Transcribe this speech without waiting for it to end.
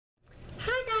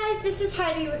guys, this is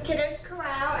Heidi with Kiddos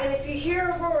Corral, and if you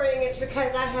hear roaring, it's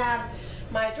because I have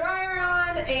my dryer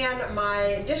on and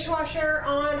my dishwasher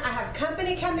on. I have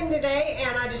company coming today,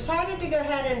 and I decided to go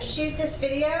ahead and shoot this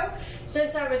video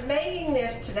since I was making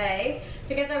this today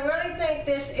because I really think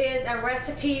this is a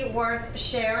recipe worth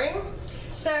sharing.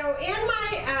 So in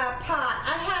my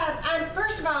pot,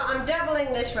 first of all, I'm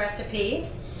doubling this recipe.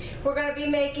 We're going to be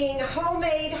making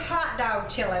homemade hot dog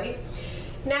chili.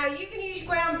 Now you can use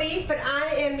ground beef, but I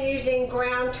am using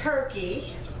ground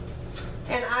turkey.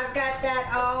 And I've got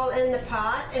that all in the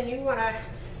pot, and you want to,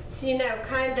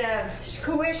 kind of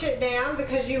squish it down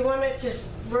because you want it to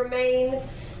remain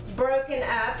broken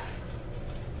up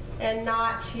and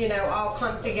not, all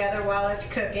clumped together while it's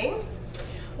cooking.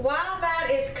 While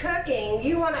that is cooking,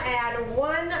 you want to add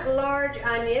 1 large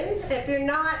onion. If you're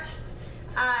not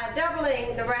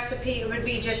doubling the recipe, it would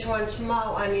be just 1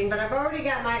 small onion, but I've already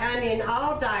got my onion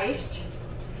all diced.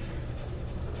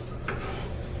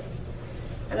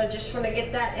 And I just want to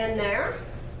get that in there.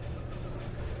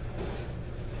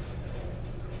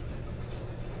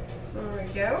 There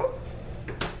we go.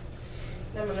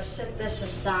 I'm going to set this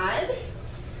aside.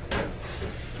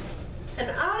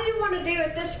 And all you want to do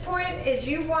at this point is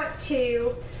you want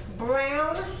to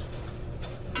brown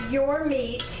your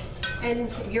meat and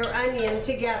your onion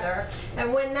together.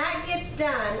 And when that gets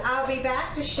done, I'll be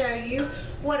back to show you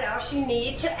what else you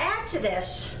need to add to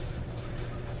this.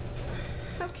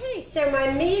 Okay, so my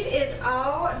meat is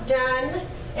all done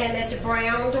and it's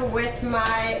browned with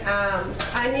my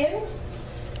onion.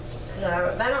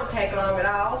 So that don't take long at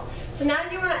all. So now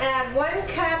you want to add 1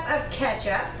 cup of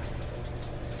ketchup.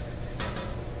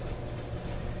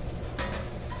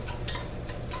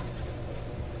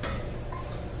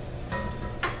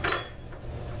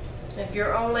 If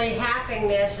you're only halving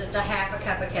this, it's a half a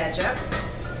cup of ketchup.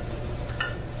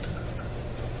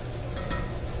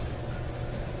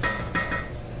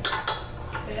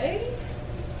 Okay.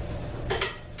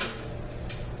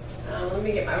 Let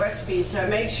me get my recipe so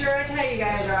make sure I tell you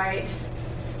guys right.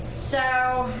 So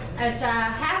it's a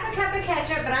half a cup of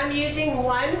ketchup, but I'm using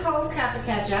 1 whole cup of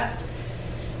ketchup.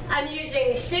 I'm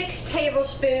using 6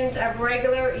 tablespoons of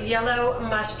regular yellow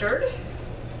mustard.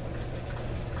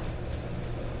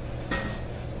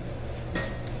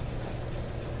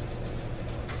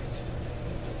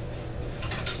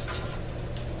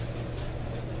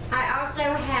 I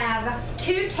have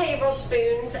 2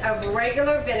 tablespoons of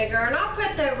regular vinegar, and I'll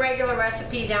put the regular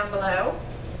recipe down below.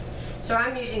 So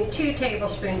I'm using 2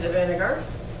 tablespoons of vinegar.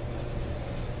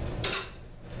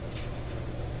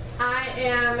 I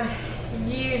am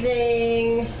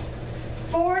using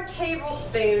 4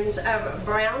 tablespoons of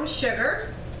brown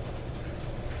sugar.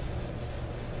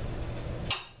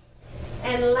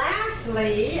 And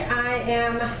lastly, I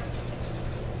am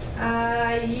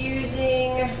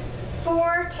using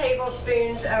 4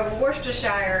 tablespoons of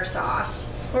Worcestershire sauce,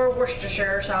 or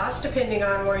Worcestershire sauce, depending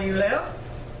on where you live.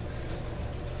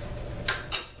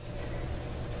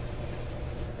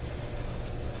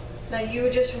 Now you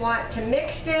would just want to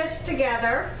mix this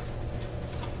together.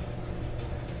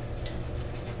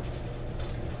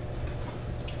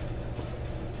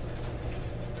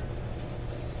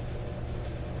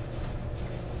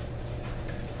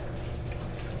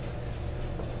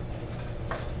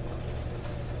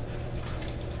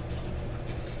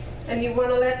 And you want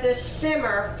to let this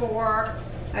simmer for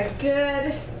a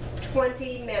good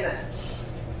 20 minutes.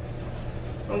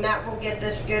 And that will get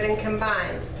this good and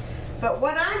combined. But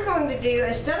what I'm going to do,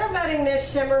 instead of letting this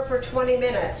simmer for 20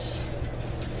 minutes,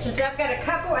 since I've got a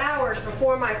couple hours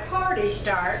before my party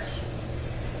starts,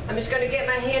 I'm just going to get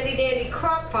my handy dandy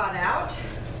crock pot out.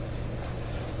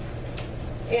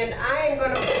 And I am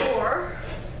going to pour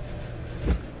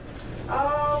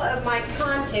all of my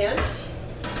contents,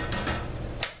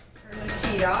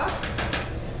 off,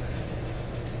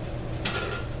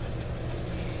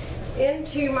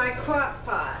 into my crock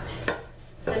pot,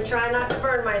 and try not to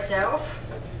burn myself.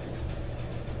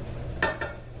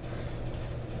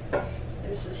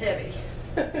 This is heavy.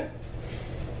 All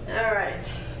right.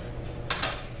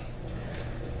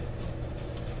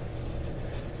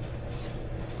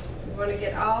 You want to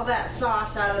get all that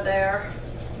sauce out of there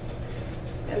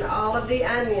and all of the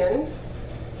onion.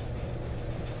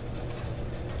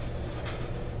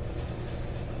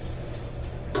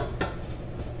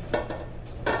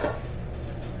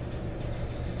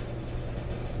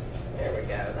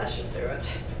 That should do it.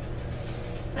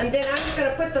 And then I'm just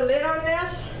going to put the lid on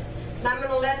this, and I'm going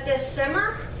to let this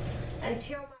simmer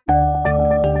until